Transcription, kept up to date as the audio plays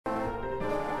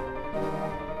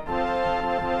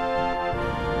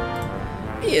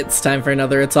It's time for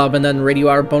another It's All Been Done Radio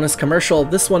Hour bonus commercial.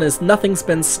 This one is Nothing's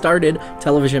Been Started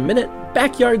Television Minute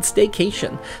Backyard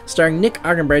Staycation, starring Nick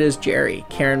Arganbright as Jerry,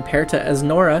 Karen Perta as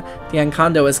Nora, Dan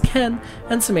Condo as Ken,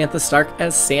 and Samantha Stark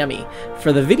as Sammy.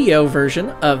 For the video version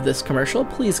of this commercial,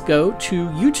 please go to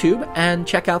YouTube and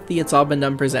check out the It's All Been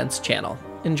Done Presents channel.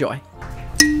 Enjoy.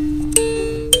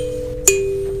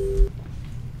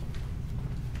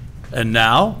 And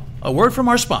now, a word from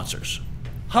our sponsors.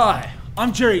 Hi,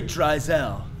 I'm Jerry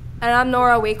Dryzel. And I'm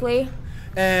Nora Weekly.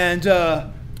 And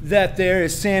that there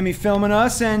is Sammy filming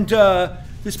us, and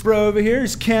this bro over here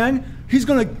is Ken. He's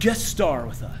gonna guest star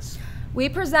with us. We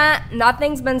present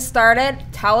Nothing's Been Started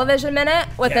Television Minute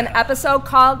with an episode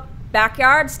called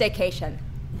Backyard Staycation.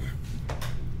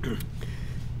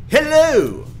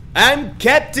 Hello, I'm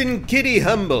Captain Kitty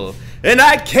Humble, and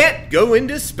I can't go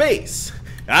into space.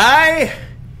 I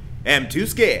am too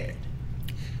scared.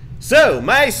 So,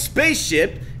 my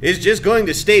spaceship is just going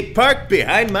to stay parked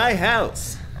behind my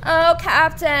house. Oh,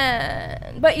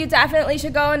 Captain. But you definitely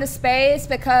should go into space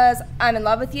because I'm in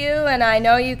love with you and I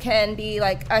know you can be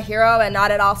like a hero and not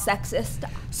at all sexist.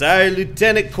 Sorry,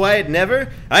 Lieutenant Quiet Never.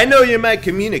 I know you're my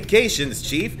communications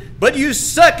chief, but you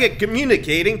suck at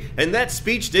communicating, and that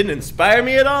speech didn't inspire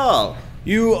me at all.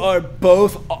 You are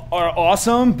both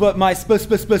awesome, but my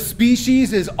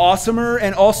species is awesomer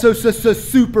and also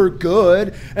super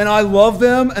good, and I love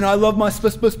them, and I love my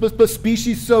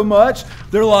species so much.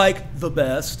 They're like the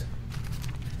best.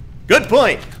 Good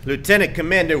point, Lieutenant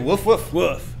Commander Woof Woof.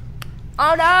 Woof.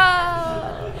 Oh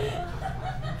no!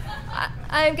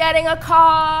 I'm getting a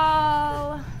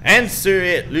call. Answer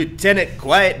it, Lieutenant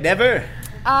Quiet Never.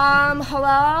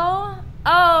 Hello?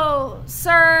 Oh,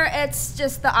 sir, it's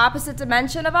just the opposite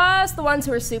dimension of us, the ones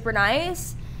who are super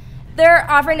nice. They're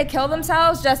offering to kill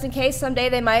themselves just in case someday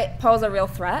they might pose a real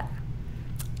threat.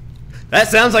 That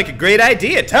sounds like a great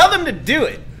idea. Tell them to do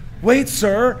it. Wait,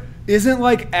 sir, isn't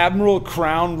like Admiral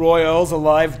Crown Royal's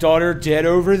alive daughter dead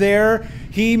over there?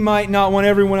 He might not want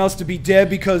everyone else to be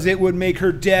dead because it would make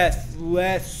her death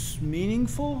less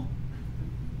meaningful?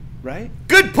 Right?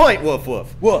 Good point, Woof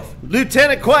Woof. Woof.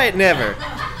 Lieutenant Quiet Never.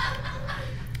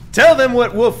 Tell them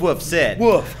what Woof Woof said.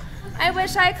 Woof. I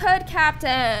wish I could,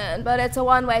 Captain, but it's a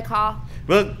one-way call.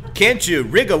 Well, can't you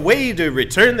rig a way to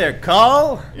return their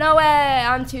call? No way,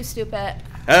 I'm too stupid.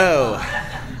 Oh.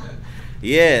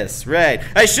 Yes, right.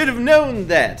 I should have known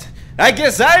that. I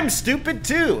guess I'm stupid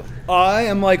too. I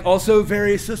am like also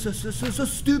very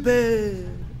stupid.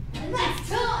 Let's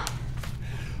talk.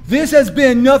 This has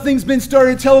been Nothing's Been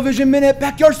Started Television Minute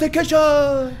Backyard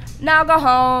Staycation. Now go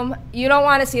home. You don't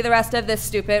want to see the rest of this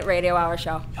stupid radio hour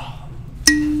show.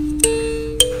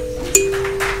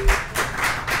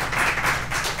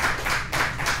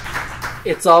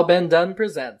 It's All Been Done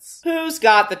presents. Who's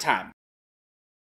got the time?